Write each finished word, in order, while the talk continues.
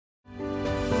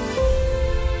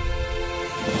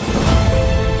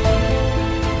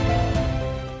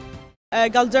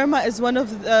Galderma is one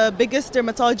of the biggest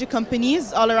dermatology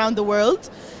companies all around the world.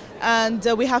 And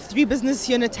we have 3 business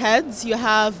unit heads. You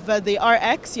have the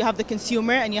RX, you have the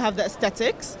consumer, and you have the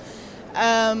aesthetics.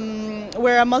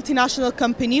 We're a multinational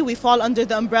company. We fall under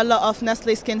the umbrella of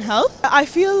Nestlé Skin Health. I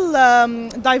feel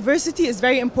diversity is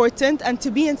very important, and to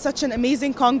be in such an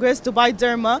amazing congress, Dubai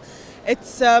Derma,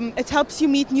 it helps you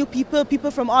meet new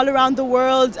people from all around the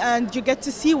world, and you get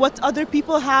to see what other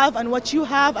people have and what you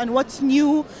have and what's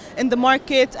new in the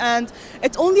market, and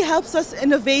it only helps us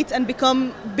innovate and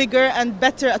become bigger and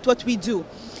better at what we do.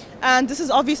 And this is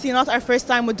obviously not our first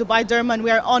time with Dubai Derma, and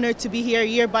we are honored to be here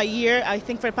year by year, I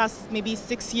think for the past maybe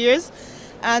 6 years,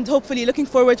 and hopefully looking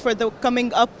forward for the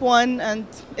coming up one, and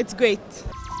it's great.